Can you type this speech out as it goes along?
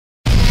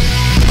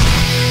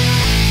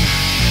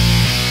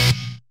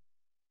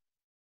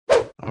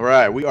All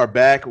right, we are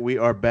back. We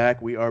are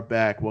back. We are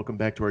back. Welcome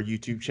back to our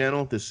YouTube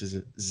channel. This is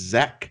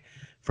Zach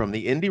from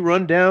the Indie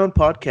Rundown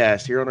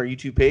podcast here on our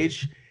YouTube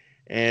page,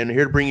 and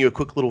here to bring you a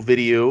quick little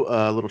video,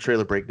 little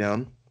trailer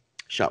breakdown,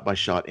 shot by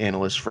shot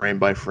analyst, frame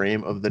by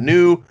frame of the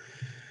new.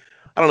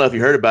 I don't know if you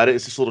heard about it.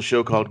 It's this little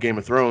show called Game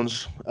of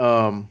Thrones.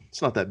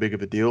 It's not that big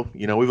of a deal.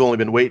 You know, we've only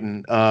been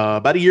waiting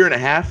about a year and a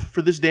half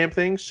for this damn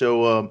thing.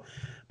 So,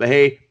 but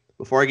hey,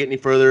 before I get any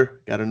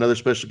further, got another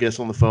special guest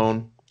on the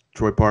phone.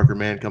 Troy Parker,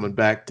 man, coming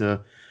back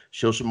to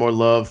show some more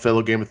love,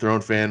 fellow Game of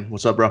Thrones fan.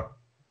 What's up, bro?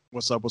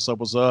 What's up? What's up?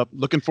 What's up?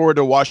 Looking forward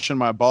to washing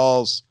my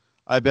balls.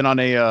 I've been on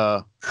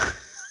a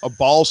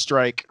ball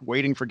strike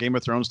waiting for Game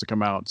of Thrones to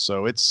come out,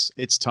 so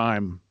it's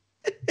time.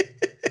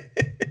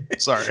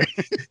 Sorry.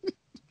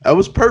 That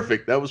was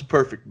perfect. That was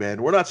perfect,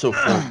 man. We're not so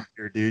fun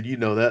here, dude. You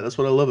know that. That's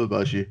what I love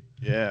about you.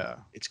 Yeah.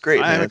 It's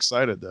great, man. I'm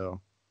excited,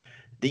 though.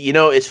 You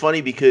know, it's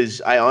funny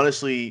because I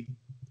honestly,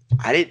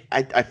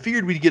 I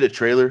figured we'd get a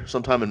trailer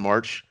sometime in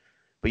March.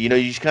 But, you know,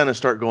 you just kind of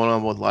start going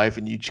on with life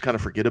and you just kind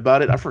of forget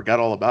about it. I forgot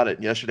all about it.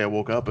 And yesterday I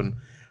woke up and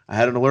I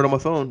had an alert on my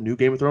phone. New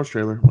Game of Thrones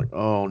trailer. I'm like,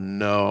 oh,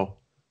 no.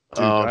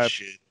 Dude,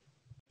 shit.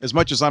 As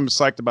much as I'm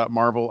psyched about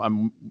Marvel,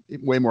 I'm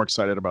way more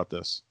excited about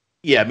this.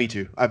 Yeah, me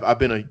too. I've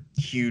been a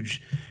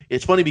huge –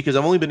 it's funny because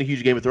I've only been a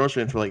huge Game of Thrones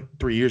fan for like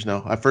 3 years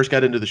now. I first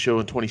got into the show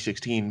in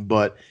 2016.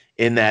 But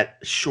in that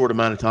short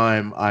amount of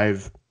time, I'm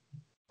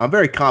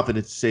very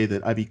confident to say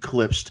that I've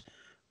eclipsed –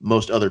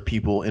 most other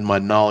people in my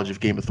knowledge of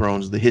Game of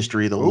Thrones, the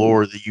history, the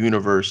lore, the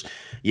universe.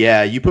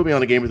 Yeah, you put me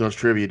on a Game of Thrones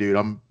trivia, dude.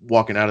 I'm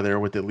walking out of there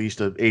with at least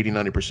a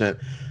 80-90%.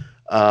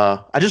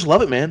 I just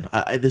love it, man.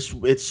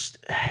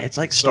 It's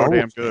like Star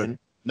Wars. Damn good. Man.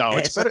 No,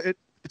 it's better.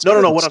 It's no.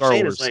 better What I'm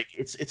saying Wars. is like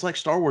it's like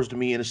Star Wars to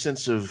me in a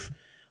sense of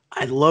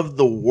I love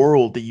the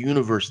world, the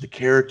universe, the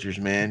characters,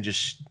 man.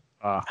 Just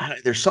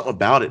there's something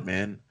about it,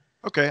 man.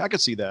 Okay, I could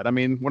see that. I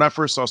mean, when I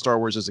first saw Star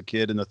Wars as a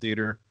kid in the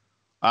theater,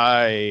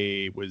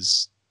 I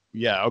was.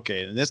 Yeah,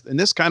 okay. And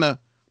this kind of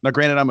now,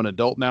 granted, I'm an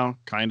adult now,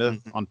 kind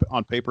of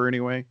on paper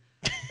anyway.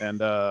 And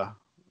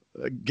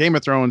Game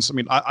of Thrones. I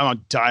mean, I'm a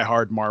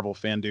diehard Marvel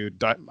fan, dude.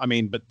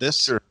 But this,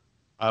 sure.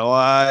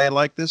 I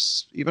like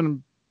this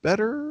even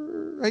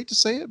better. I hate to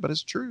say it, but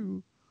it's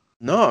true.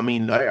 No, I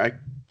mean, I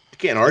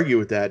can't argue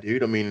with that,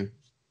 dude. I mean,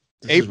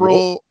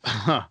 April.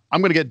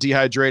 I'm gonna get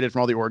dehydrated from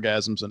all the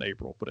orgasms in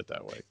April. Put it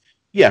that way.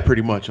 Yeah,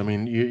 pretty much. I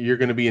mean, you're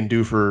going to be in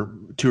due for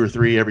 2 or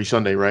 3 every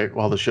Sunday, right?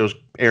 While the show's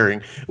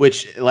airing,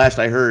 which last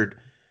I heard,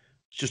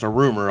 it's just a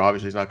rumor.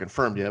 Obviously, it's not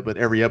confirmed yet, but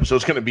every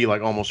episode's going to be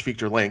like almost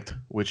feature length,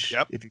 which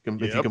if you can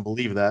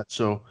believe that.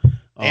 So,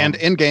 and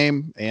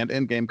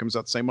Endgame comes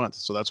out the same month,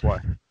 so that's why.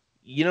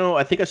 You know,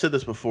 I think I said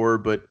this before,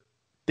 but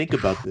think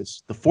about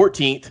this: the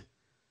 14th,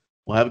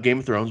 we'll have Game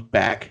of Thrones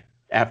back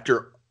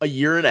after a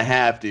year and a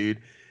half, dude.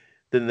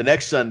 Then the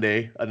next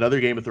Sunday, another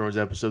Game of Thrones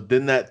episode.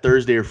 Then that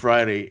Thursday or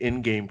Friday,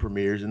 in-game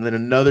premieres. And then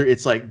another.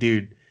 It's like,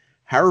 dude,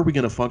 how are we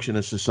going to function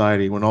as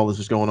society when all this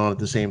is going on at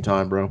the same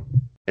time, bro?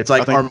 It's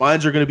like our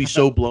minds are going to be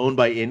so blown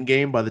by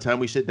in-game by the time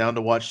we sit down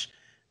to watch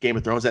Game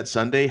of Thrones that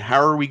Sunday. How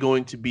are we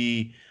going to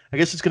be? I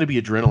guess it's going to be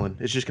adrenaline.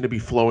 It's just going to be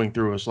flowing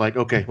through us. Like,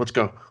 okay, let's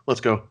go.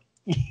 Let's go.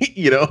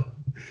 You know?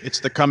 It's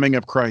the coming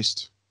of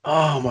Christ.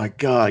 Oh, my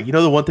God. You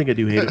know, the one thing I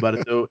do hate about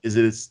it, though, is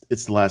that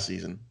it's the last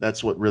season.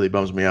 That's what really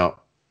bums me out.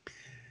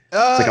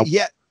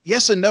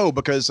 Yes and no,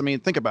 because I mean,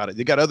 think about it.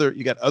 You got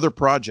other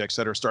projects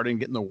that are starting to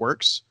get in the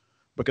works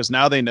because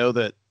now they know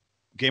that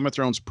Game of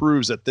Thrones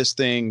proves that this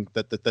thing,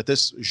 that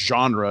this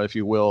genre, if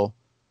you will,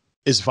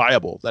 is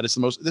viable. That this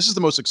is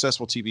the most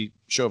successful TV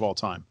show of all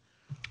time.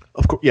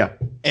 Of course, yeah.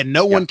 And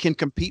no one can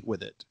compete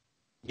with it.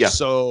 Yeah.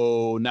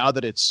 So now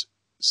that it's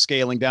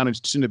scaling down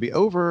and soon to be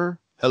over,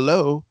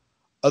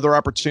 other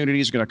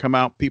opportunities are going to come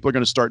out. People are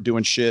going to start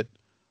doing shit.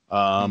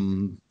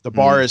 The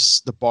bar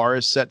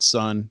is set,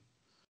 son.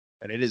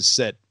 And it is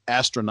set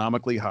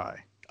astronomically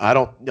high.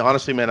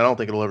 Honestly, man, I don't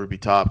think it'll ever be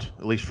topped,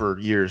 at least for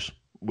years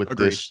with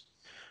Agreed. this.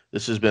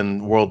 This has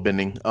been world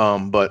bending.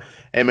 But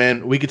hey,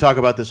 man, we could talk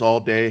about this all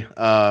day.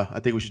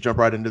 I think we should jump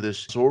right into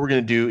this. So what we're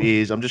going to do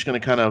is I'm just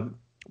going to kind of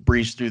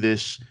breeze through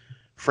this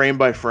frame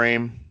by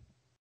frame,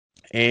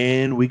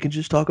 and we can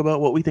just talk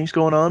about what we think's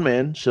going on,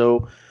 man.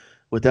 So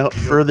without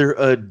further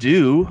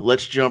ado,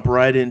 let's jump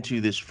right into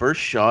this first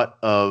shot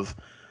of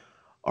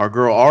our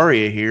girl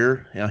Arya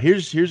here. Now,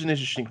 here's an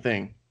interesting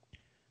thing.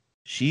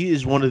 She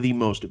is one of the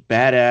most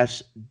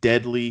badass,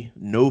 deadly,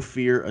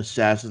 no-fear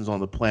assassins on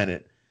the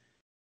planet.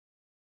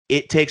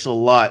 It takes a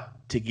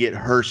lot to get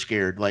her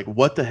scared. Like,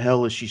 what the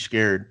hell is she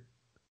scared?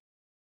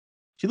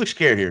 She looks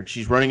scared here.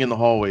 She's running in the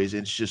hallways,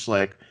 and it's just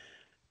like,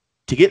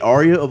 to get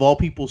Arya, of all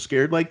people,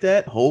 scared like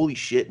that? Holy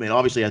shit, man.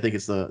 Obviously, I think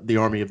it's the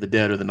Army of the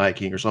Dead or the Night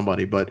King or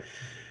somebody, but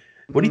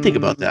what do you think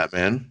about that,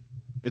 man?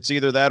 It's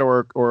either that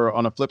or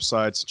on a flip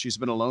side, she's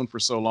been alone for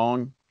so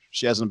long.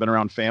 She hasn't been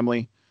around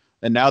family.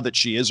 And now that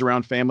she is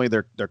around family,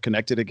 they're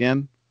connected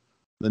again.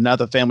 Then now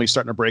the family's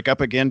starting to break up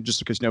again just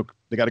because,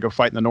 they got to go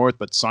fight in the north,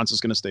 but Sansa's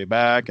going to stay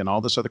back and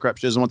all this other crap.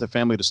 She doesn't want the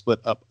family to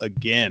split up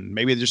again.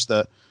 Maybe it's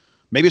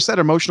that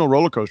emotional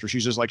roller coaster.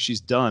 She's just like,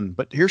 she's done.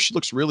 But here she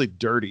looks really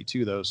dirty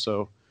too, though.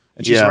 So,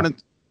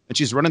 and And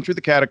she's running through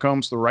the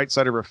catacombs. The right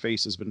side of her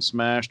face has been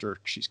smashed, or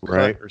she's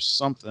cut, or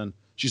something.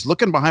 She's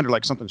looking behind her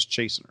like something's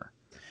chasing her.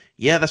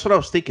 Yeah, that's what I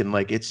was thinking.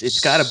 Like it's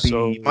got to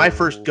be. My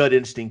first gut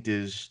instinct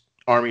is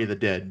Army of the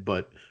Dead,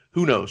 but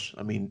who knows?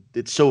 I mean,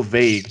 it's so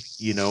vague,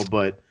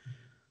 but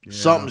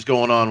something's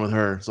going on with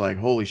her. It's like,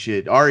 holy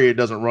shit. Arya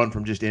doesn't run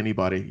from just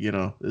anybody,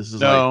 This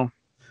is like.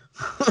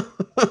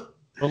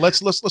 Well,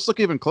 let's look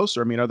even closer.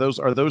 I mean, are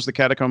those the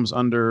catacombs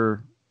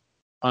under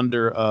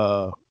their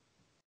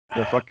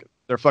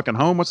fucking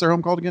home? What's their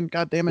home called again?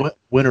 God damn it. What?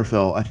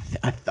 Winterfell.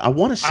 I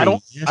want to say I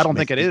don't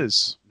think it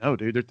is. No,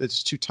 dude,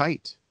 it's too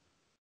tight.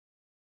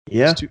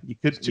 Yeah, you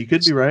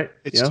could be right.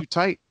 It's too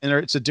tight, and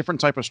it's a different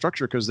type of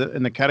structure because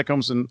in the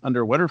catacombs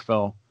under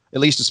Winterfell,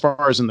 at least as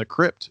far as in the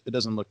crypt, it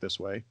doesn't look this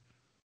way.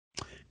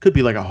 Could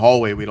be like a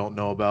hallway we don't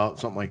know about,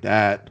 something like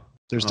that.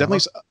 There's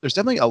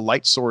definitely a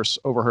light source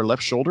over her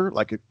left shoulder,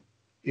 like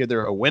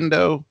either a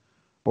window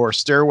or a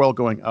stairwell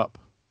going up.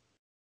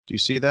 Do you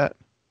see that?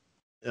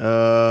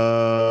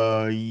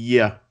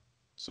 Yeah.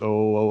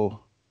 So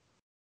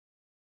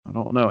I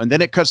don't know. And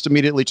then it cuts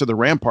immediately to the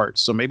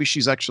ramparts. So maybe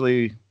she's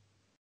actually.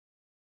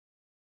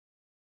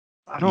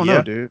 I don't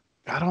know, dude.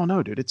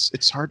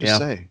 It's hard to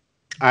say.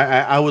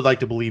 I would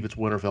like to believe it's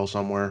Winterfell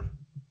somewhere.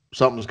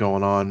 Something's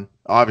going on.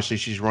 Obviously,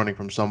 she's running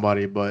from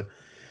somebody, but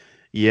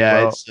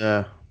it's.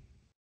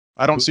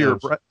 I don't see her.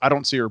 I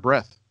don't see her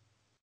breath.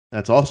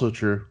 That's also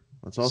true.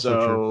 True.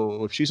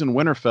 So if she's in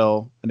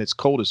Winterfell and it's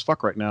cold as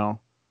fuck right now,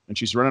 and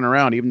she's running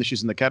around, even if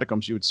she's in the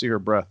catacombs, you would see her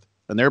breath.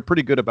 And they're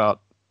pretty good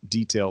about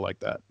detail like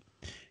that.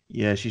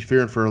 Yeah, she's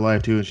fearing for her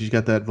life too, and she's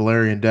got that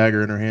Valyrian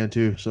dagger in her hand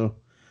too. So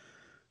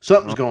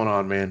something's going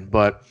on, man.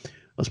 But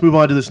let's move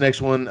on to this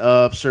next one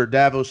of Sir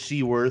Davos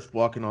Seaworth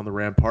walking on the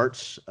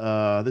ramparts.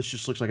 This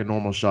just looks like a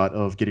normal shot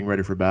of getting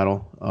ready for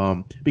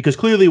battle, because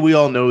clearly we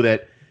all know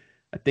that.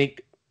 I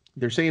think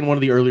they're saying one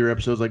of the earlier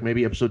episodes, like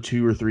maybe episode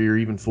 2 or 3 or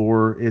even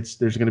 4,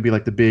 there's going to be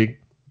like the big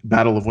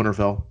Battle of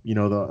Winterfell.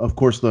 Of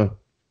course the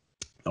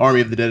Army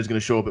of the Dead is going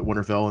to show up at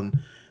Winterfell, and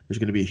there's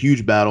going to be a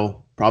huge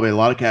battle, probably a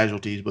lot of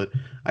casualties. But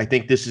I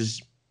think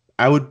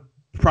I would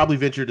probably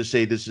venture to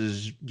say this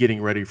is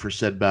getting ready for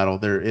said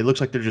battle. It looks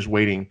like they're just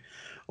waiting,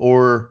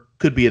 or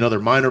could be another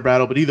minor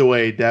battle. But either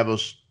way,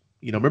 Davos,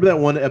 remember that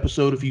one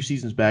episode a few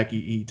seasons back?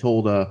 He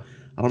told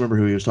I don't remember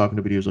who he was talking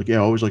to, but he was like, "Yeah,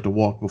 I always like to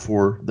walk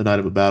before the night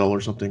of a battle or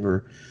something,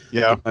 or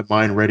get my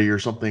mind ready or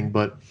something."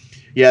 But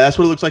yeah, that's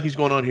what it looks like he's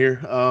going on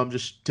here.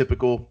 Just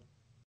typical,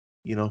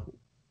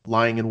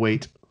 lying in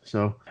wait.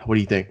 So, what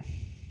do you think?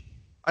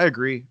 I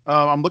agree.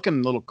 I'm looking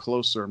a little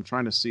closer. I'm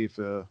trying to see if.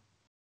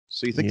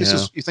 So you think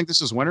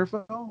this is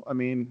Winterfell? I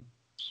mean,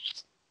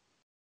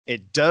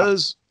 it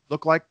does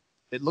look like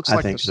it looks like.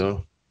 I think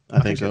so. I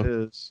think so. It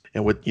is.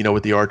 And with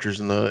the archers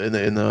and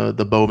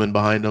the bowmen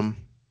behind them.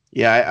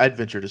 Yeah, I'd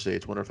venture to say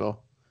it's Winterfell.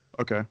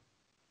 Okay.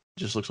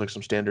 Just looks like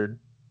some standard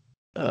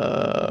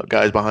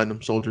guys behind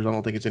them, soldiers. I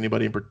don't think it's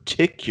anybody in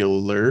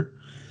particular.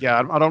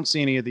 Yeah, I don't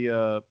see any of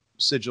the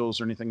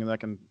sigils or anything that I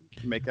can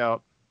make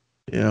out.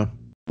 Yeah.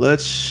 And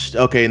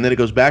then it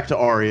goes back to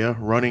Arya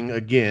running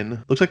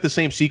again. Looks like the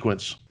same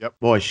sequence. Yep.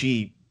 Boy,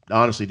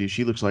 honestly, dude,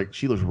 she looks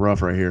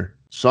rough right here.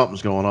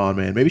 Something's going on,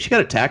 man. Maybe she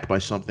got attacked by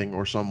something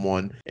or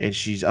someone, and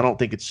I don't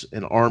think it's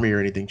an army or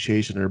anything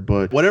chasing her,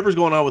 but whatever's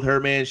going on with her,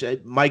 man,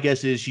 my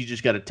guess is she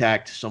just got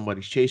attacked.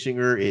 Somebody's chasing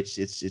her.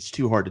 It's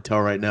too hard to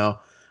tell right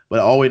now, but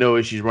all we know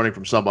is she's running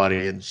from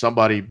somebody, and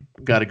somebody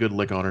got a good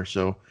lick on her.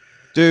 So,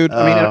 dude,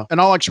 I mean, in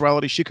all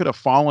actuality, she could have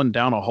fallen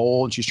down a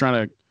hole, and she's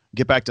trying to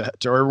get back to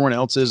everyone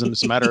else's, and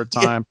it's a matter of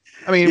time.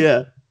 I mean,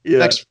 yeah.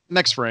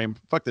 Next frame.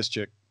 Fuck this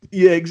chick.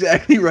 Yeah,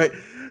 exactly right.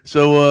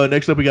 So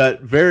next up, we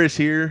got Varys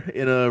here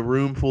in a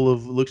room full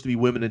of looks to be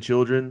women and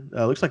children.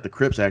 Looks like the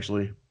crypts,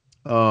 actually.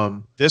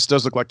 This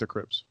does look like the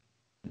crypts.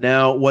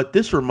 Now, what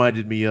this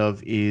reminded me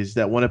of is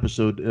that one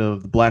episode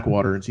of the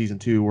Blackwater in season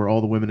 2 where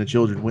all the women and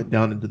children went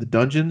down into the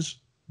dungeons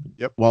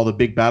while the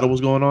big battle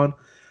was going on.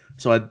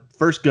 So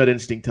first gut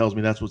instinct tells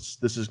me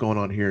this is going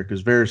on here,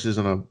 because Varys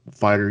isn't a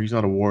fighter. He's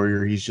not a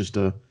warrior. He's just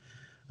a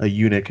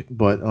eunuch.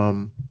 But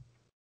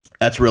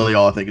that's really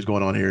all I think is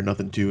going on here.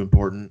 Nothing too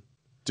important.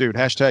 Dude,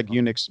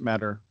 #eunuchs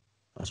matter.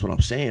 That's what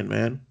I'm saying,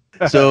 man.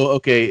 So,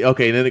 okay. And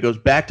then it goes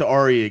back to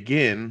Arya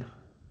again.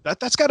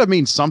 That's got to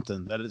mean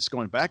something, that it's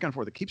going back and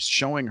forth. It keeps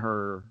showing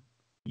her.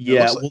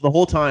 Yeah, the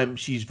whole time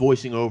she's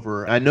voicing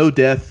over, "I know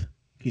death,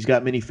 he's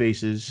got many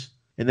faces."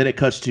 And then it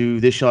cuts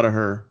to this shot of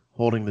her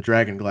holding the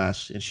dragon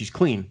glass, and she's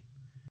clean.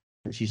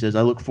 And she says,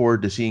 "I look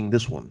forward to seeing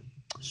this one."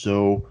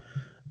 So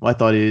my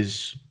thought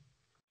is,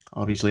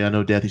 obviously, I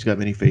know death, he's got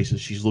many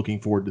faces. She's looking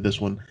forward to this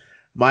one.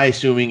 My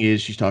assuming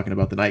is she's talking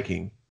about the Night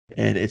King.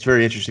 And it's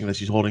very interesting that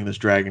she's holding this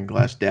dragon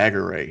glass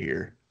dagger right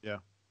here. Yeah.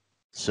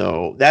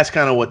 So that's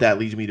kind of what that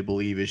leads me to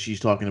believe, is she's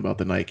talking about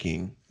the Night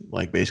King.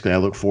 Like, basically, I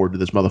look forward to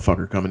this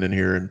motherfucker coming in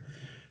here and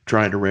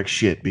trying to wreck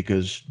shit,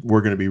 because we're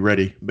going to be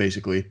ready,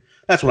 basically.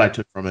 That's what I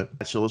took from it.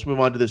 So let's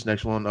move on to this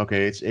next one.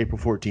 Okay, it's April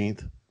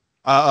 14th.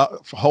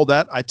 Hold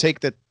that. I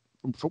take that.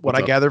 What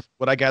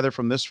I gather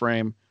from this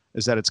frame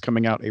is that it's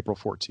coming out April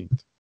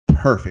 14th.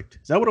 Perfect.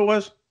 Is that what it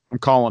was? I'm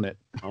calling it.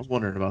 I was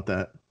wondering about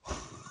that.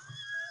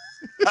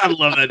 I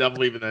love that. I'm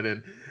leaving that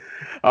in.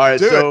 All right,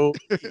 Do so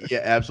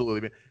yeah,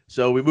 absolutely, man.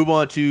 So we move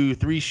on to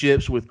 3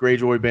 ships with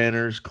Greyjoy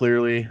banners.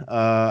 Clearly,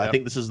 I Yep.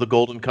 think this is the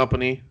Golden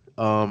Company.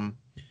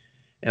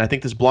 And I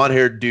think this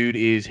blonde-haired dude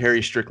is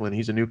Harry Strickland.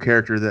 He's a new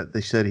character that they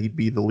said he'd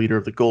be the leader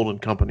of the Golden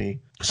Company.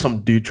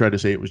 Some dude tried to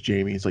say it was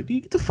Jamie. He's like,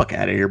 "Dude, get the fuck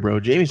out of here, bro.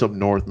 Jamie's up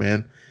north,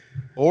 man."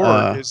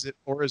 Or is it?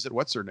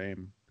 What's her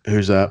name?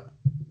 Who's that?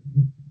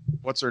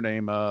 What's her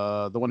name?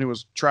 The one who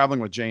was traveling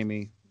with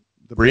Jamie.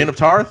 Brienne of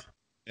Tarth?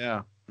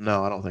 Yeah.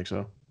 No, I don't think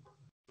so.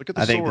 Look at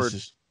the I think sword. this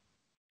is.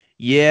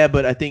 Yeah,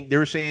 but I think they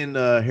were saying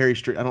Harry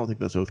Strick. I don't think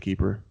that's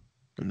Oathkeeper.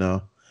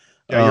 No.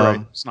 Yeah, you're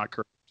right. It's not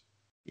correct.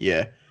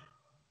 Yeah.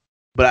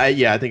 But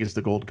I think it's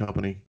the Golden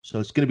Company. So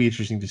it's going to be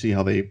interesting to see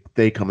how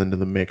they come into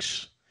the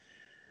mix.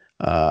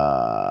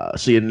 Now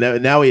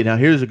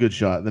here's a good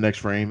shot. The next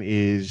frame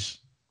is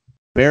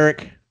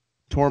Beric,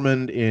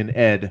 Tormund, and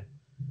Ed.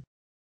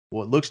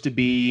 What looks to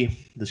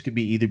be this could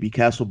be either be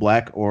Castle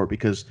Black or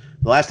because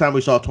the last time we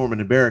saw Tormund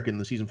and Beric in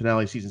the season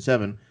finale, season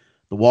 7,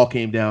 the wall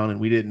came down and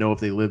we didn't know if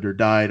they lived or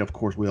died. Of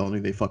course, we all knew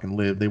they fucking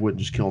lived. They wouldn't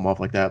just kill them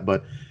off like that.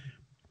 But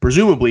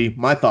presumably,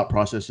 my thought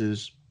process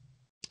is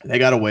they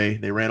got away.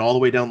 They ran all the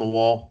way down the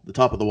wall, the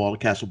top of the wall to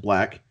Castle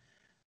Black,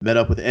 met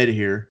up with Ed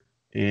here,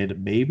 and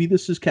maybe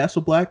this is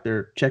Castle Black.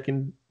 They're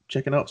checking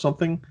out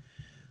something.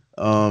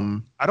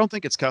 I don't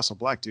think it's Castle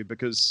Black, dude,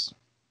 because.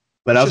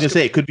 But I was gonna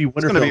say it could be Winterfell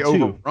It's gonna be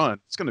too. overrun.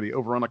 It's gonna be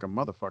overrun like a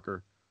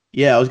motherfucker.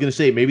 Yeah, I was gonna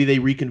say maybe they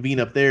reconvene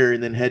up there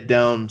and then head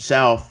down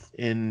south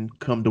and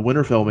come to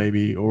Winterfell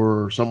maybe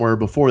or somewhere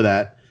before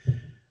that.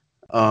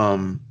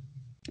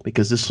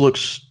 Because this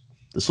looks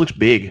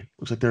big.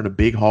 Looks like they're in a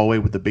big hallway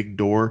with a big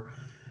door.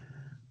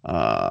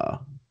 And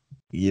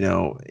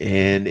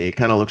it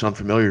kind of looks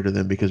unfamiliar to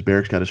them because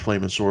Beric's got his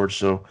flaming sword.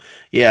 So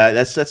yeah,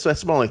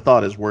 that's my only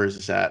thought is where is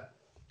this at?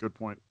 Good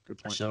point.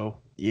 So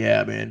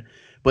yeah, man.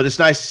 But it's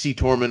nice to see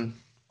Tormund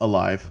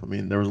alive. I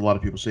mean, there was a lot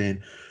of people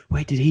saying,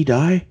 "Wait, did he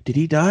die? Did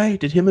he die?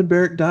 Did him and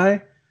Beric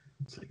die?"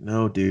 It's like,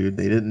 no, dude,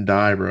 they didn't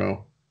die,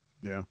 bro.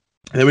 Yeah.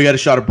 And then we got a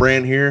shot of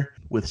Bran here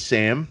with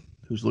Sam,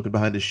 who's looking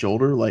behind his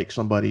shoulder like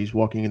somebody's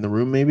walking in the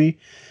room, maybe.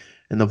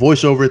 And the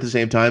voiceover at the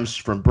same time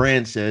from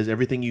Bran says,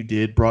 "Everything you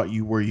did brought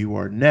you where you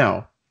are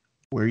now,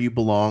 where you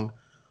belong,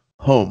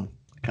 home."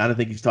 I kind of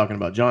think he's talking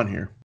about Jon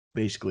here.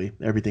 Basically,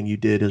 everything you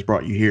did has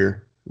brought you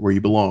here, where you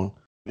belong.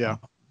 Yeah.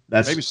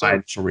 That's maybe so. my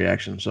initial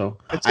reaction. So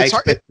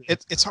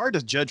it's hard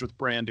to judge with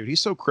Bran, dude. He's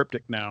so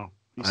cryptic now.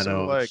 He's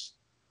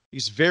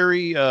he's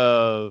very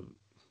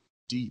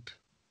deep.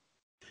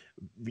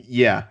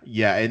 Yeah.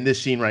 And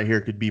this scene right here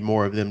could be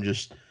more of them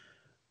just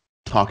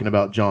talking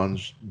about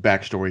Jon's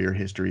backstory or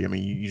history. I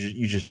mean,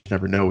 you just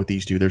never know with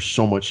these two. There's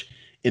so much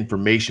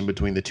information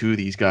between the two of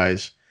these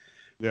guys.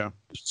 Yeah.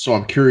 So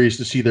I'm curious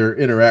to see their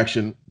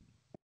interaction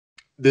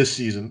this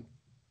season.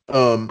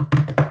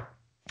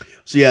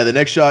 So yeah, the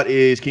next shot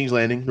is King's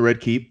Landing, the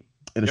Red Keep,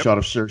 and a shot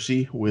of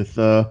Cersei with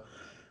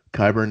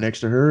Qyburn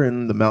next to her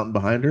and the mountain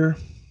behind her.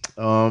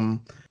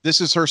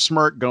 This is her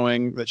smirk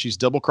going that she's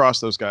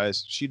double-crossed those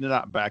guys. She did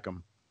not back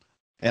them.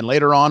 And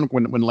later on,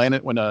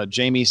 when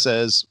Jamie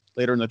says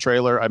later in the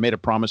trailer, I made a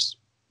promise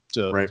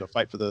to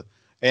fight for the,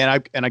 and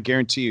I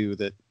guarantee you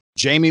that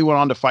Jamie went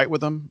on to fight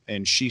with them,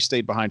 and she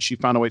stayed behind. She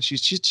found a way.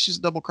 She's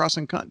a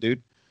double-crossing cunt,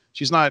 dude.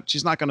 She's not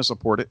going to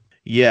support it.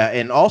 Yeah,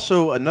 and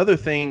also another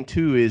thing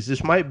too is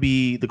this might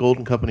be the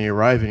Golden Company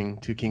arriving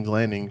to King's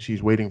Landing.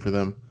 She's waiting for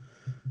them.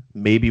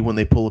 Maybe when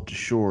they pull up to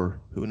shore,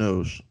 who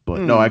knows?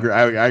 But no, I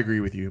agree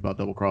with you about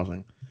double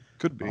crossing.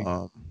 Could be.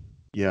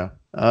 Yeah.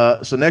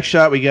 So next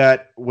shot we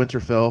got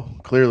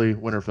Winterfell. Clearly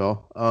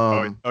Winterfell.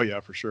 Oh yeah,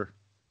 for sure.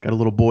 Got a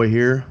little boy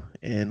here,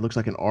 and looks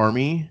like an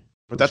army.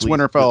 But that's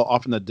Winterfell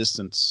off in the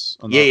distance.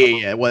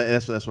 Yeah. Well,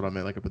 that's what I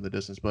meant, like up in the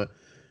distance. But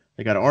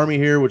they got an army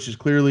here, which is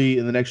clearly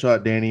in the next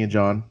shot. Dany and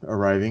Jon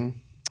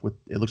arriving with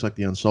it looks like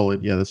the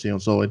Unsullied. Yeah, that's the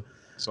Unsullied.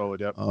 Solid,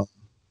 yep.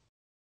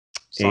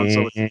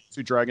 Sansa with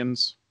 2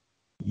 dragons.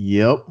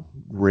 Yep,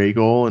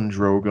 Rhaegal and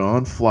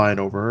Drogon flying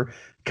over her.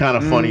 Kind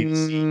of funny to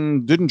see.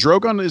 Isn't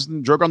Drogon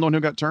the one who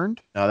got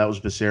turned? No, that was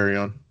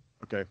Viserion.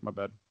 Okay, my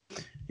bad.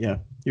 Yeah,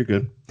 you're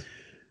good.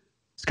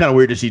 It's kind of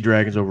weird to see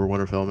dragons over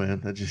Winterfell,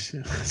 man.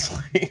 It's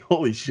like,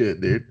 holy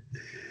shit, dude.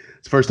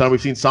 It's the first time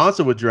we've seen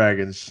Sansa with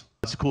dragons.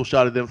 It's a cool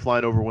shot of them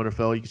flying over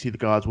Winterfell. You can see the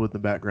Godswood in the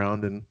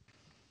background. And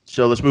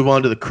so let's move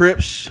on to the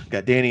crypts.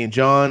 Got Dany and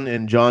Jon,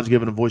 and Jon's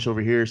giving a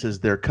voiceover here. Says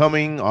they're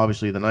coming.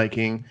 Obviously, the Night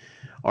King.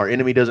 Our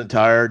enemy doesn't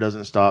tire,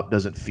 doesn't stop,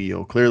 doesn't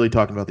feel. Clearly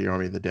talking about the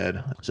army of the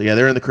dead. So yeah,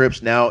 they're in the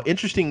crypts. Now,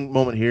 interesting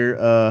moment here.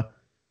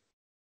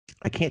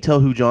 I can't tell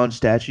who Jon's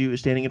statue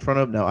is standing in front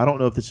of. Now, I don't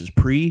know if this is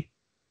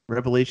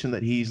pre-revelation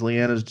that he's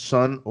Lyanna's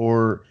son,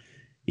 or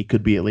he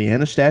could be at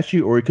Lyanna's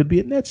statue, or he could be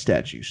at Ned's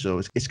statue.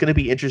 So it's going to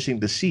be interesting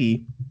to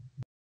see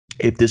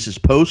if this is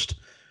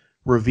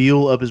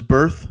post-reveal of his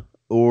birth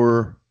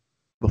or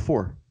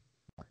before.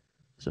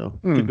 So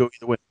it could go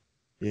either way.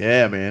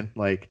 Yeah, man.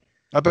 Like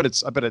I bet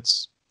it's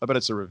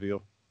a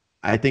reveal.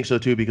 I think so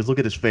too, because look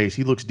at his face.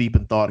 He looks deep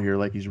in thought here,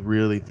 like he's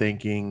really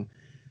thinking.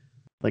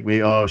 Like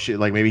maybe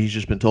maybe he's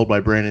just been told by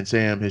Bran and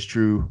Sam his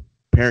true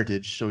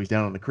parentage, so he's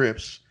down on the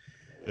crypts.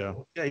 Yeah.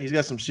 Yeah, he's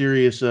got some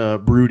serious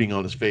brooding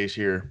on his face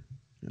here.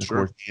 And of Sure.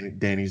 course,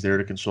 Danny's there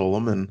to console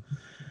him, and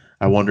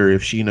I wonder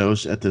if she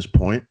knows at this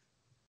point.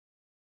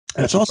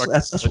 That's also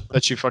that's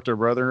That she fucked her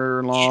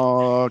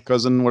brother-in-law,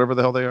 cousin, whatever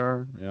the hell they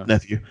are. Yeah.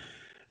 nephew.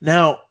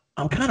 Now,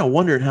 I'm kind of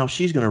wondering how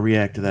she's going to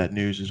react to that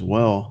news as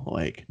well.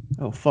 Like,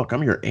 oh, fuck,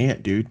 I'm your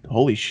aunt, dude.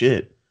 Holy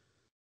shit.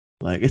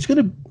 Like, it's going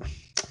to,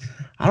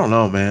 I don't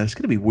know, man. It's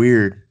going to be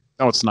weird.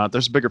 No, it's not.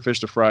 There's bigger fish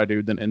to fry,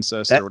 dude, than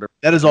incest That, or whatever.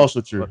 that is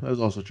also true. That is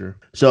also true.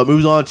 So it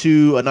moves on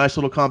to a nice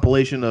little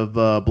compilation of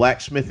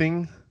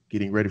blacksmithing,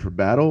 getting ready for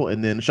battle,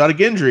 and then a shot of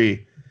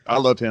Gendry. I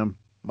love him.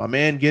 My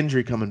man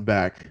Gendry coming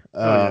back.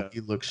 Yeah.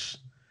 He looks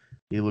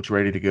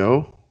ready to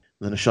go.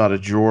 Then a shot of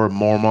Jorah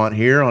Mormont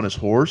here on his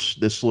horse.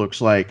 This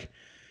looks like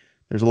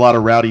there's a lot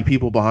of rowdy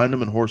people behind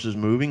him and horses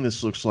moving.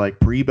 This looks like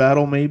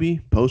pre-battle,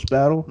 maybe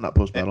post-battle, not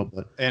post-battle,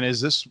 but. And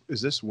is this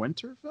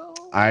Winterfell?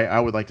 I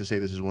would like to say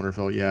this is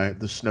Winterfell. Yeah,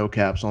 the snow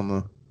caps on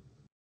the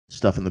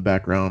stuff in the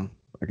background.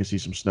 I can see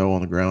some snow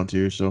on the ground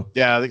too. So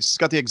yeah, it's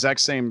got the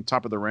exact same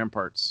top of the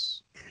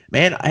ramparts.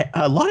 man,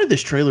 a lot of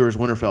this trailer is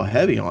Winterfell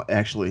heavy.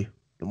 Actually,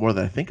 the more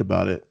that I think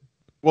about it.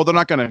 Well, they're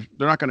not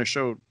gonna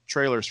show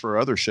trailers for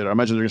other shit. I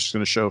imagine they're just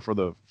gonna show for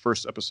the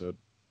first episode.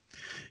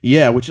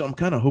 Yeah, which I'm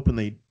kind of hoping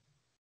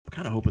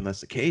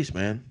that's the case,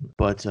 man.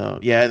 But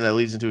yeah, and that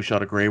leads into a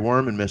shot of Grey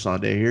Worm and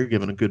Missandei here,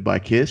 giving a goodbye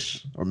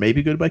kiss, or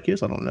maybe goodbye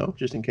kiss. I don't know,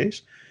 just in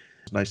case.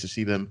 It's nice to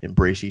see them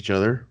embrace each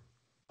other.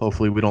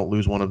 Hopefully, we don't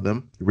lose one of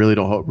them. Really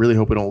hope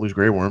we don't lose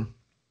Grey Worm.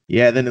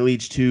 Yeah, then it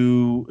leads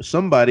to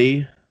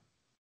somebody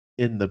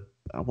in the.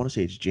 I want to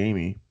say it's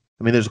Jaime.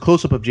 I mean, there's a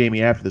close up of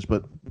Jaime after this,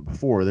 but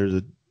before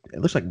it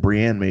looks like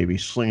Brienne maybe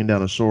slinging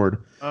down a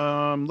sword.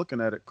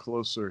 Looking at it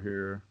closer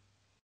here.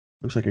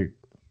 Looks like it's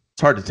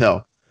hard to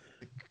tell.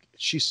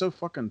 She's so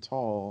fucking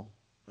tall.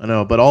 I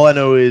know, but all I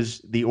know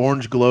is the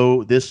orange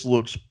glow. This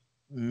looks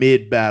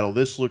mid-battle.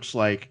 This looks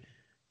like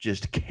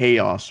just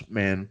chaos,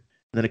 man.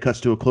 And then it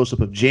cuts to a close-up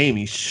of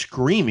Jaime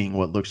screaming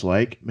what looks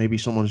like maybe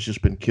someone's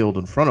just been killed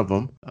in front of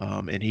him.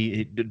 And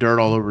he dirt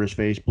all over his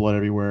face, blood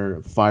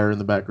everywhere, fire in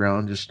the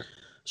background, just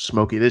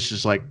smoky. This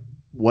is like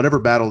whatever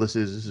battle this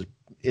is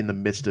in the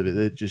midst of it.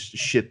 It just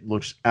shit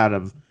looks out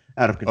of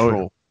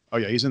control. Oh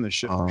yeah, he's in this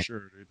shit for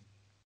sure, dude.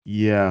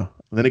 Yeah.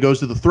 And then it goes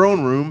to the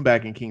throne room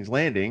back in King's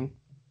Landing.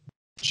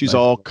 She's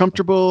all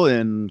comfortable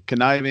and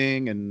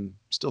conniving and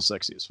still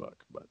sexy as fuck.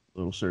 But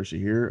little Cersei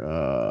here,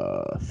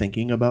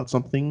 thinking about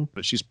something.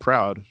 But she's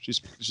proud.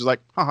 She's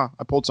like, haha,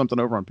 I pulled something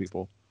over on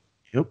people.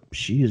 Yep,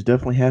 she is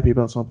definitely happy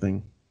about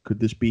something. Could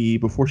this be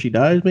before she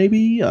dies,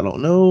 maybe? I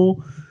don't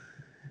know.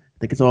 I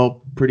think it's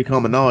all pretty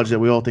common knowledge that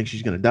we all think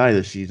she's going to die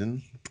this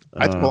season.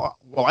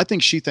 I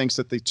think she thinks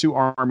that the two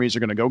armies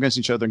are going to go against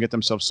each other and get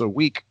themselves so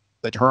weak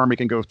that her army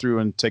can go through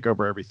and take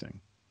over everything.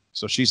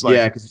 So she's like,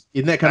 yeah, because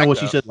isn't that kind of what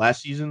she said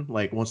last season?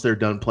 Like once they're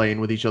done playing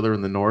with each other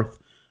in the north,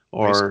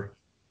 or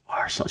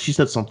she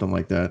said something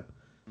like that,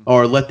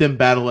 or let them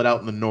battle it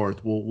out in the north.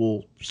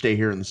 We'll stay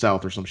here in the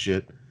south or some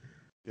shit.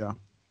 Yeah,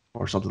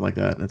 or something like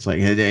that. And it's like,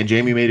 and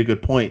Jaime made a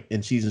good point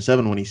in season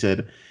 7 when he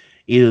said,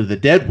 either the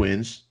dead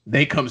wins,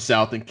 they come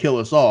south and kill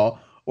us all,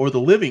 or the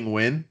living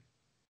win.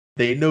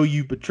 They know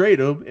you betrayed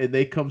them, and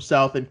they come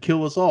south and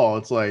kill us all.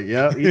 It's like,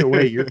 yeah, either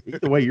way,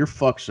 you're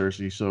fucked,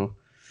 Cersei. So,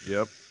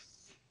 yep.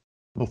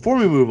 Before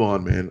we move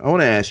on, man, I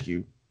want to ask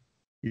you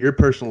your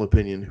personal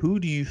opinion. Who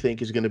do you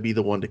think is going to be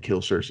the one to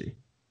kill Cersei?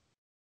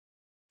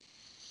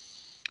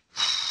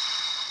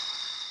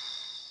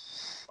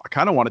 I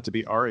kind of want it to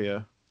be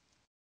Arya.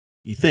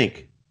 You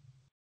think?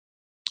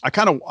 I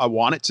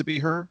want it to be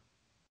her.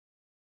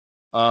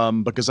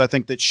 Because I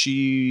think that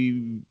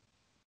she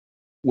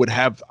would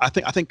have. I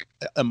think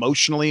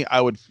emotionally, I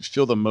would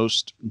feel the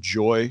most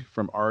joy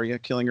from Arya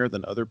killing her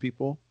than other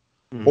people,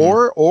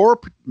 or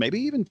maybe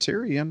even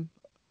Tyrion.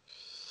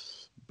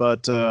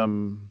 But I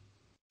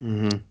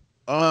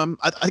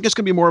think it's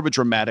gonna be more of a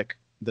dramatic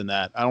than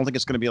that. I don't think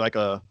it's gonna be like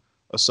a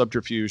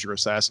subterfuge or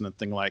assassinate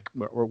thing like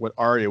or what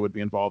Arya would be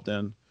involved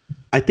in.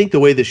 I think the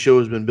way the show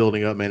has been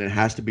building up, man, it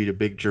has to be the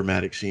big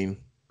dramatic scene.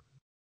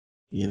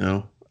 You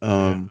know,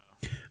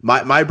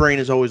 my brain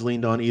has always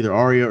leaned on either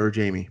Arya or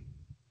Jaime,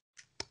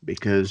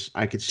 because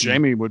I could see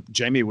Jaime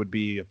would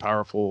be a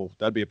powerful.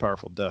 That'd be a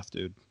powerful death,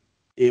 dude.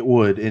 It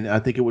would, and I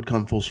think it would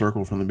come full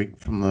circle from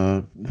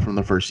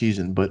the first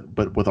season.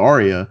 But with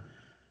Arya,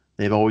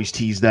 they've always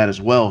teased that as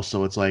well.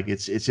 So it's like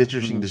it's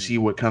interesting to see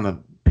what kind of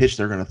pitch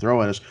they're going to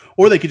throw at us,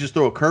 or they could just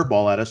throw a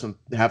curveball at us and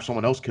have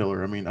someone else kill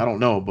her. I mean, I don't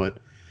know, but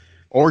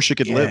or she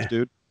could live,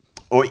 dude.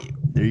 Oh,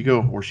 there you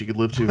go. Or she could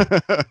live too.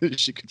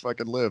 She could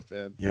fucking live,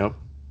 man. Yep.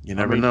 You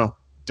never know.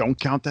 Don't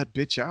count that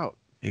bitch out.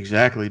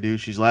 Exactly, dude.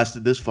 She's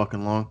lasted this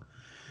fucking long.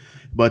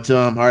 But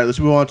all right, let's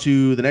move on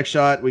to the next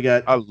shot. We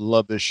got. I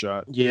love this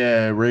shot.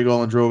 Yeah,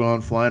 Rhaegal and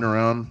Drogon flying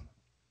around.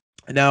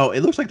 Now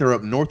it looks like they're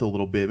up north a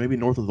little bit, maybe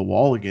north of the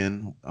wall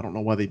again. I don't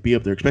know why they'd be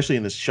up there, especially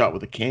in this shot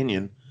with the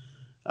canyon.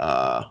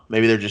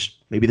 Maybe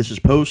this is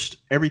post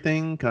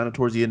everything, kind of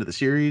towards the end of the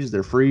series.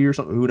 They're free or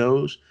something. Who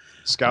knows?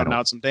 Scouting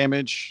out some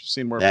damage,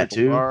 seeing where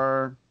people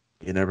are.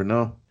 You never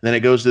know. Then it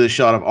goes to the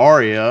shot of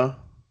Arya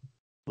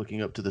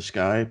looking up to the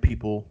sky.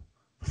 People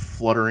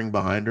fluttering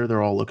behind her.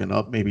 They're all looking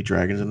up. Maybe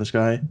dragons in the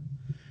sky.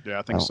 Yeah, I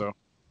I think don't, so.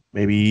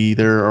 maybe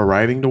they're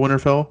arriving to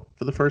Winterfell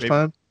for the first Maybe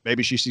time.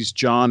 maybe she sees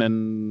John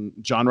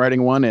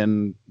riding one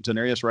and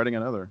Daenerys riding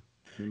another.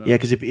 Who Yeah, knows?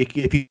 because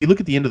if you look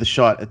at the end of the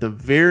shot, at the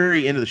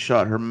very end of the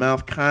shot, her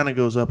mouth kind of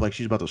goes up like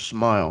she's about to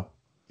smile.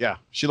 Yeah,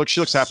 she looks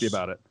happy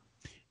about it.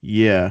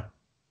 Yeah,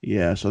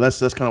 yeah. So that's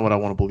kind of what I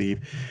want to believe.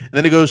 And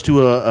then it goes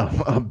to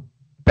a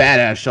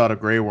badass shot of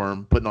Grey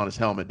Worm putting on his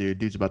helmet, dude.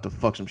 Dude's about to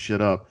fuck some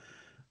shit up.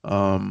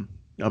 Um,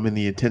 I'm in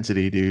the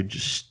intensity, dude.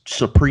 Just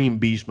supreme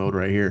beast mode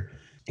right here.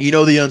 You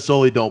know the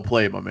Unsullied don't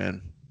play, my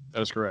man.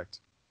 That is correct.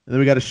 And then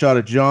we got a shot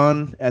of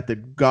John at the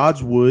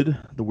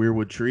Godswood, the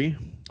Weirwood tree.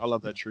 I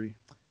love that tree.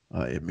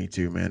 Me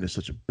too, man. It's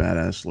such a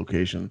badass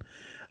location.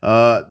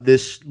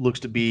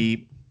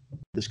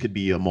 This could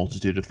be a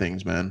multitude of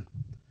things, man.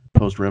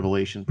 Post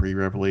revelation, pre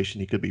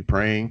revelation. He could be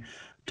praying,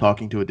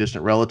 talking to a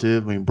distant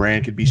relative. I mean,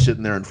 Bran could be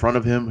sitting there in front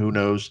of him. Who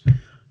knows?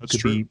 That's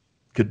Could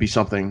true. be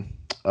something.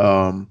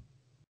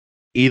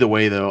 Either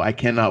way, though, I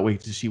cannot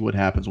wait to see what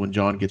happens when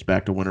John gets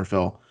back to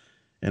Winterfell,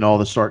 and all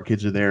the Stark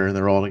kids are there and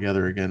they're all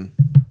together again.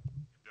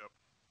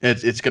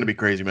 It's gonna be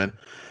crazy, man.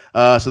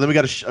 So then we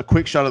got a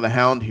quick shot of the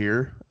Hound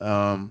here,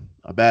 a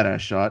badass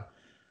shot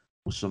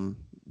with some.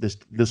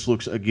 This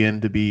looks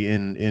again to be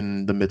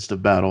in the midst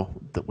of battle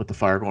with the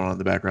fire going on in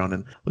the background,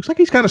 and looks like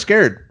he's kind of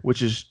scared,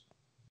 which is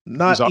He's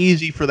not al-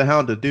 easy for the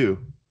Hound to do.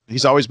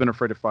 he's always been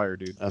afraid of fire,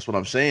 dude. That's what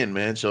I'm saying,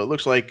 man. So it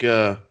looks like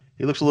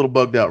he looks a little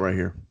bugged out right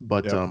here,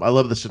 but Yep. I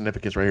love the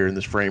significance right here in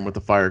this frame with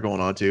the fire going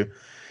on too,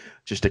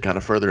 just to kind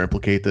of further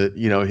implicate that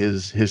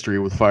his history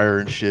with fire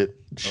and shit.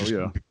 It's just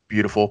Yeah.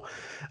 beautiful.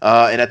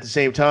 And at the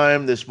same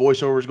time, this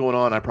voiceover is going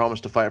on. I promise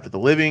to fight for the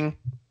living.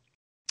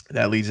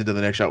 That leads into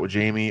the next shot with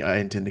Jaime. I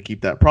intend to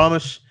keep that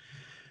promise.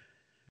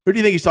 Who do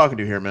you think he's talking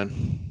to here,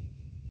 man?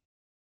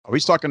 Oh,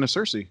 he's talking to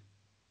Cersei.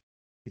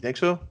 You think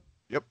so?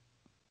 Yep.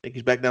 Think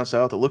he's back down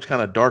south? It looks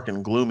kind of dark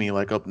and gloomy,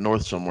 like up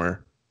north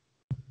somewhere.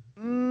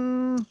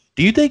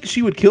 Do you think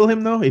she would kill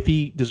him though if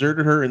he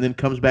deserted her and then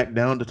comes back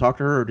down to talk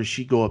to her, or does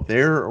she go up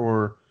there?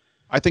 Or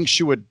I think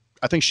she would.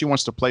 I think she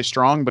wants to play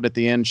strong, but at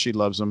the end, she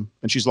loves him,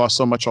 and she's lost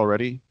so much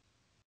already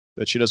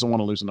that she doesn't want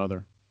to lose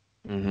another.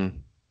 mm-hmm.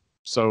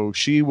 So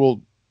she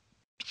will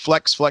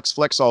flex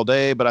all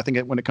day. But I think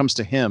when it comes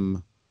to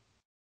him,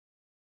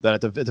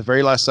 that at the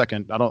very last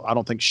second, I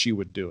don't think she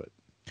would do it.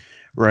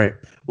 Right.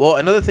 Well,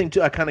 another thing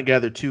too, I kind of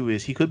gathered too,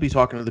 is he could be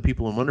talking to the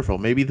people in Winterfell.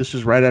 Maybe this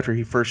is right after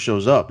he first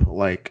shows up.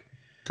 Like,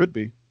 Could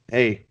be.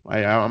 hey,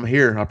 I'm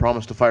here. I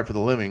promise to fight for the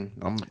living.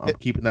 I'm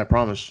keeping that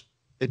promise.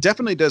 It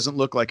definitely doesn't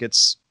look like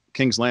it's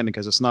King's Landing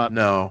because it's not.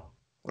 No,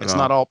 It's no.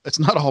 not all. It's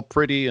not all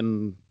pretty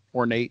and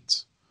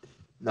ornate.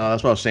 No,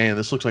 that's what I was saying.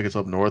 This looks like it's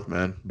up north,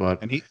 man.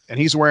 But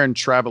He's wearing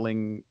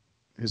traveling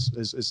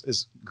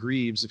his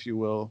greaves, if you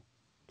will.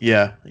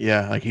 yeah,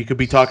 like he could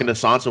be talking to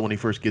Sansa when he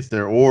first gets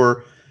there,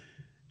 or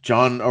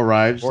John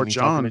arrives Or and he's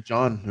talking to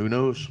John. John. Who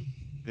knows?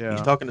 Yeah.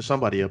 He's talking to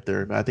somebody up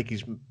there. I think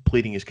he's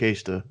pleading his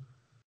case to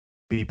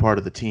be part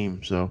of the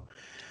team. So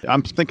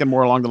I'm thinking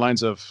more along the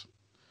lines of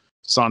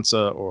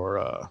Sansa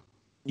or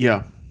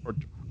yeah,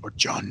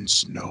 Jon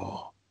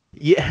Snow.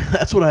 yeah,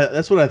 that's what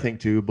I think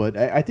too. But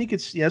I think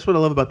that's what I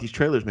love about these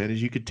trailers, man.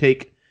 Is you could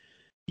take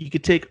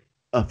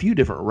a few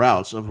different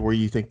routes of where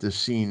you think this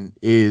scene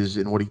is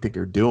and what do you think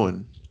they're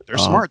doing. They're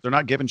smart. They're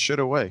not giving shit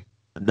away.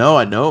 No,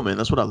 I know, man.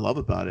 That's what I love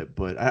about it.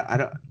 But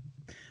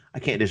I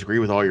can't disagree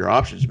with all your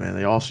options, man.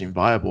 They all seem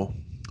viable.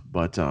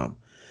 But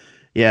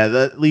yeah,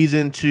 that leads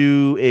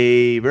into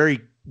a very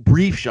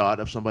brief shot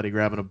of somebody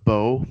grabbing a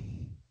bow.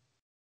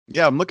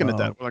 Yeah, I'm looking at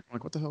that. Like,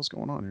 what the hell's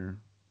going on here?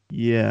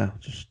 Yeah,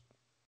 just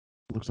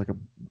looks like a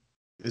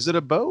Is it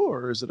a bow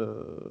or is it a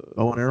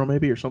bow and arrow,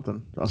 maybe, or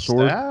something. A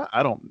sword. staff?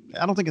 I don't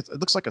think it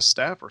looks like a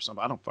staff or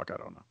something. I don't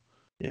know.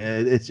 Yeah,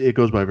 it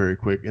goes by very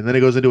quick, and then it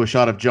goes into a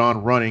shot of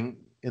John running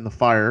in the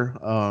fire.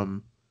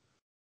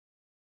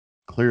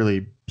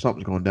 Clearly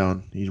something's going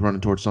down. He's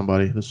running towards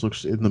somebody. This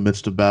looks in the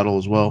midst of battle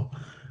as well,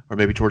 or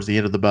maybe towards the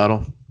end of the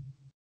battle.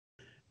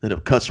 Then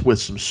it cuts with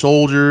some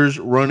soldiers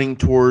running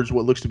towards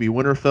what looks to be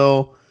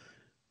Winterfell,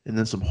 and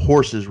then some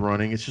horses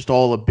running. It's just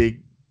all a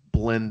big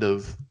blend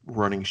of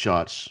running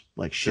shots,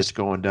 like shit's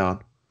going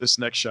down. This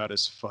next shot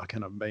is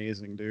fucking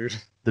amazing, dude.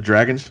 The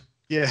dragons?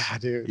 Yeah,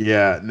 dude.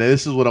 Yeah,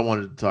 this is what I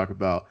wanted to talk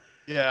about.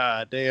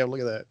 Yeah, damn, look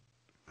at that.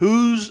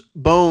 Whose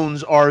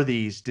bones are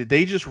these? Did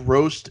they just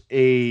roast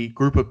a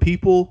group of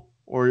people,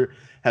 or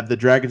have the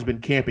dragons been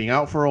camping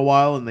out for a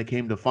while and they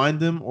came to find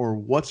them, or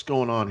what's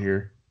going on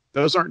here?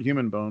 Those aren't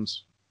human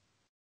bones.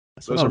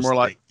 That's Those what I are was more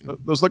like thinking.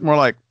 those look more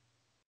like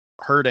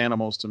herd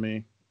animals to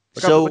me.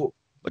 Look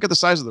at the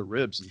size of the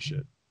ribs and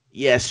shit.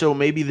 Yeah, so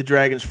maybe the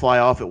dragons fly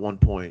off at one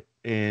point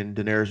and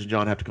Daenerys and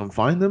Jon have to come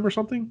find them or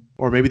something?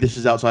 Or maybe this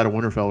is outside of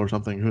Winterfell or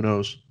something. Who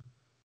knows?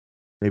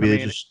 Maybe they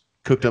just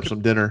cooked up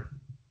some dinner.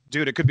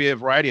 Dude, it could be a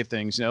variety of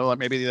things. You know, like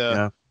maybe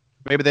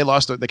maybe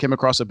they came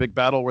across a big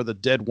battle where the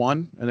dead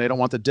won, and they don't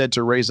want the dead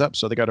to raise up,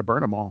 so they got to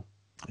burn them all.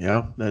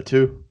 Yeah, that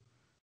too.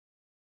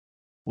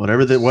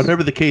 Whatever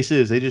the case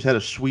is, they just had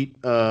a sweet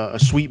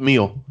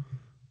meal.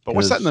 But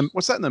what's that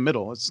in the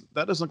middle?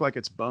 That doesn't look like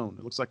it's bone.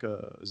 It looks like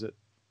is it?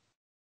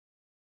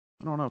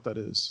 I don't know what that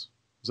is.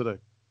 Is it a?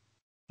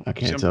 I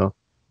can't tell.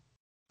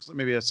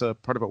 Maybe it's a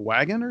part of a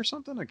wagon or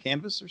something, a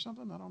canvas or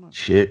something. I don't know.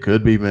 Shit,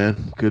 could be,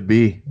 man. Could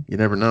be. You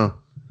never know.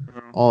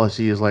 All I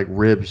see is like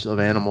ribs of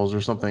animals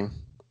or something.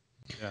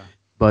 Yeah.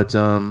 But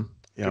yeah,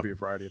 could be a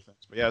variety of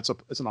things. But yeah,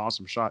 it's an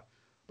awesome shot.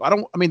 But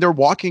I mean, they're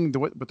walking the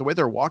way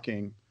they're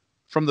walking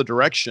from the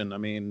direction. I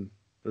mean,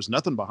 there's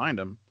nothing behind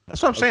them.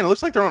 That's what I'm saying. It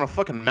looks like they're on a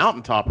fucking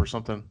mountaintop or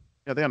something.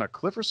 Yeah, they on a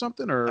cliff or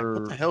something, or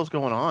like, what the hell's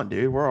going on,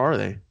 dude? Where are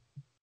they?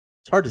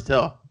 It's hard to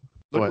tell.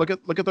 Look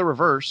at the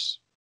reverse.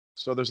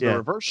 So there's the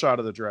reverse shot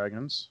of the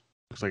dragons.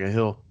 Looks like a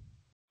hill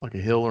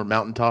or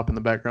mountaintop in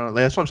the background.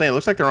 That's what I'm saying. It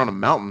looks like they're on a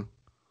mountain.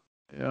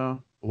 Yeah.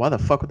 Why the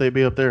fuck would they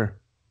be up there?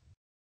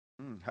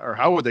 Or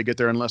how would they get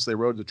there unless they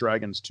rode the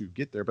dragons to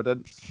get there? But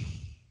then,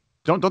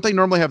 don't they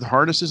normally have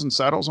harnesses and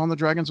saddles on the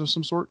dragons of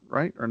some sort,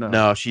 right? Or no?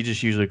 No, she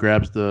just usually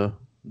grabs the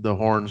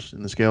horns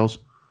and the scales.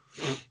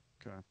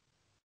 Okay.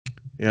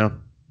 Yeah.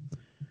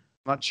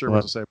 Not sure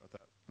what to say about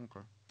that.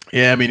 Okay.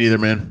 Yeah, me neither,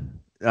 man.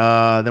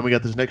 Then we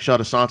got this next shot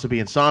of Sansa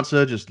being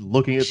Sansa, just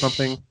looking at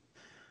something.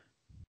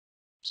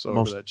 So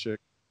most that chick.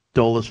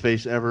 Dullest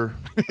face ever.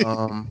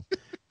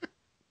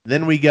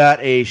 Then we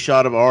got a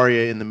shot of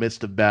Arya in the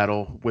midst of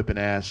battle, whipping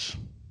ass.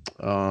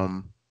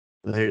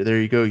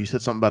 There you go. You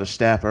said something about a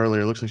staff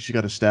earlier. It looks like she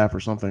got a staff or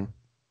something.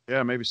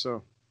 Yeah, maybe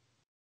so.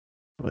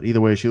 But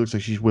either way, she looks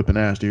like she's whipping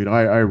ass, dude.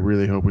 I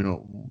really hope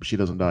she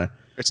doesn't die.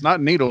 It's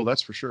not Needle,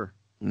 that's for sure.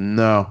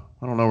 No,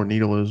 I don't know where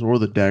Needle is or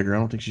the dagger. I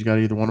don't think she's got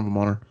either one of them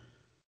on her.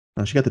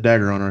 No, she got the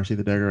dagger on her. I see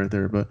the dagger right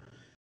there. But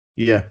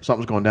yeah,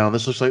 something's going down.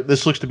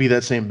 This looks to be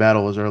that same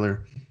battle as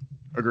earlier.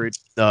 Agreed.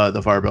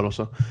 The fire battle.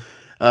 So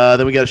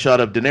then we got a shot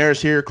of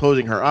Daenerys here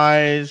closing her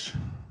eyes.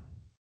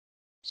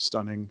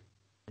 Stunning.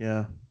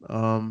 Yeah.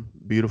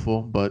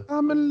 Beautiful, but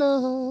I'm in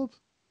love.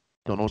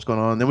 Don't know what's going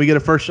on. Then we get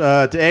a first.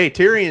 Hey,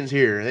 Tyrion's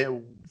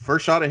here.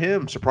 First shot of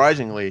him,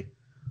 surprisingly.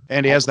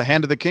 And he has the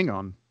Hand of the King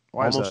on.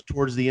 Why is that? Almost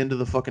towards the end of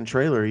the fucking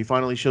trailer, he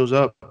finally shows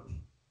up.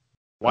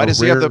 Why does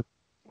he have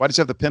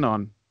the pin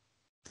on?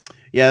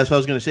 Yeah, that's what I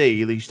was gonna say.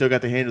 He still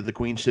got the Hand of the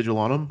Queen sigil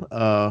on him.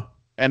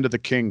 Hand of the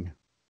King,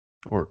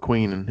 or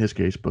Queen in his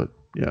case, but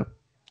yeah.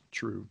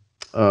 True.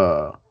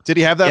 Did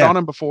he have that on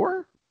him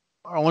before?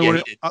 I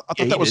thought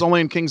that was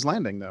only in King's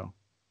Landing, though.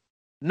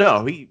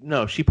 No,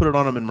 she put it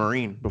on him in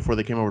Marine before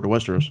they came over to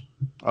Westeros.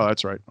 Oh,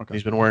 that's right. Okay.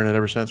 He's been wearing it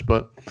ever since,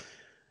 but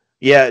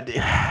yeah,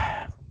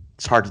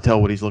 it's hard to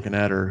tell what he's looking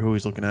at or who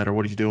he's looking at or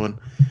what he's doing.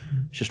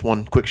 It's just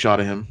one quick shot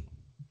of him.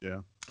 Yeah.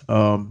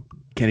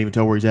 Can't even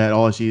tell where he's at.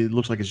 All I see, it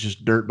looks like it's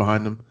just dirt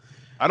behind him.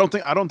 I don't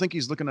think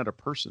he's looking at a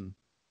person.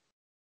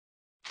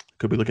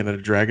 Could be looking at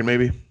a dragon,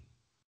 maybe,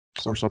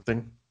 or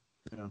something.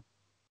 Yeah.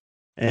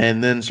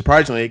 And then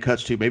surprisingly, it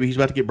cuts to maybe he's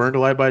about to get burned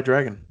alive by a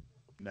dragon.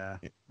 Nah.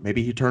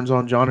 Maybe he turns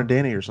on Jon and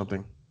Dany or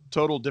something.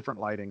 Total different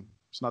lighting.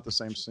 It's not the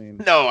same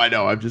scene. No, I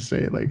know. I'm just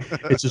saying, like,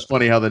 it's just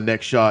funny how the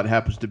next shot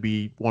happens to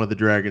be one of the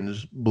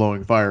dragons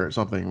blowing fire at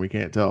something. We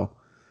can't tell.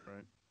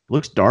 Right.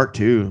 Looks dark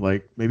too.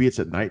 Like maybe it's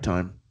at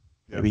nighttime.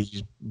 Yep. Maybe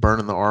he's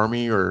burning the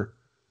army or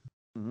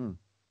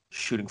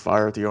shooting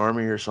fire at the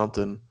army or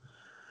something.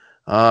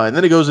 And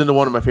then it goes into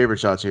one of my favorite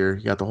shots here.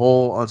 You got the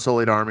whole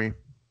Unsullied army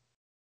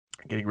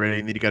getting ready,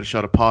 and then you got a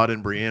shot of Pod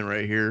and Brienne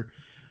right here,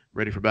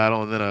 ready for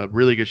battle, and then a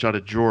really good shot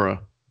of Jorah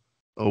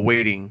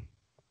awaiting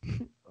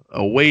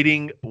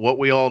what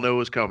we all know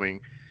is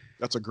coming.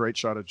 That's a great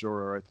shot of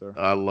Jorah right there.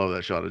 I love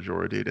that shot of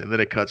Jorah, dude. And then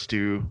it cuts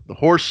to the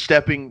horse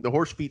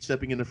feet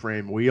stepping into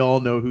frame. We all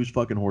know whose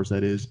fucking horse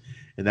that is,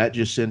 and that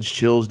just sends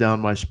chills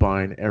down my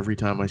spine every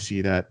time I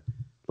see that.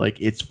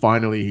 Like, it's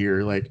finally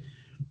here. Like,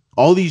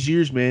 all these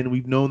years, man,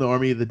 we've known the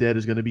Army of the Dead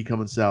is going to be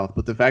coming south,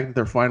 but the fact that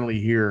they're finally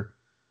here,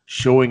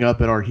 showing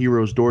up at our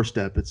hero's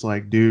doorstep, it's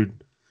like,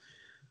 dude,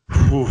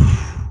 whew.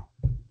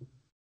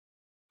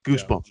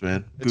 Goosebumps,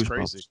 man. It's Goosebumps.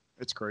 crazy.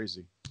 It's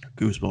crazy.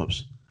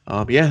 Goosebumps.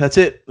 Yeah, that's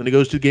it. Then it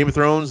goes to Game of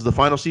Thrones, the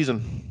final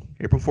season,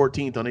 April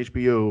 14th on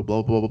HBO.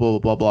 Blah blah blah blah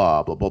blah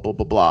blah blah blah blah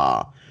blah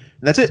blah.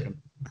 And that's it.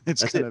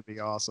 It's gonna be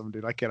awesome,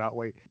 dude. I cannot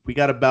wait. We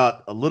got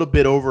about a little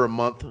bit over a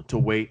month to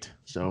wait,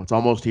 so it's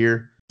almost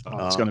here.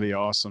 Oh, it's gonna be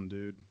awesome,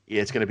 dude.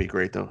 Yeah, it's gonna be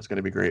great though. It's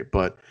gonna be great.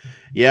 But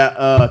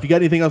yeah, if you got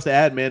anything else to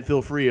add, man,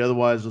 feel free.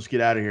 Otherwise, let's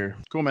get out of here.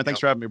 Cool, man. Thanks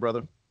for having me,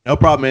 brother. No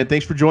problem, man.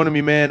 Thanks for joining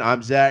me, man.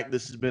 I'm Zach.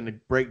 This has been a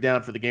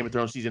breakdown for the Game of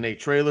Thrones Season 8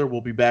 trailer.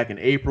 We'll be back in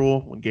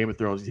April when Game of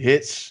Thrones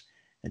hits,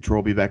 and Troy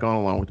will be back on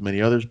along with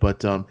many others.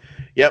 But,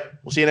 yep,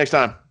 we'll see you next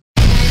time.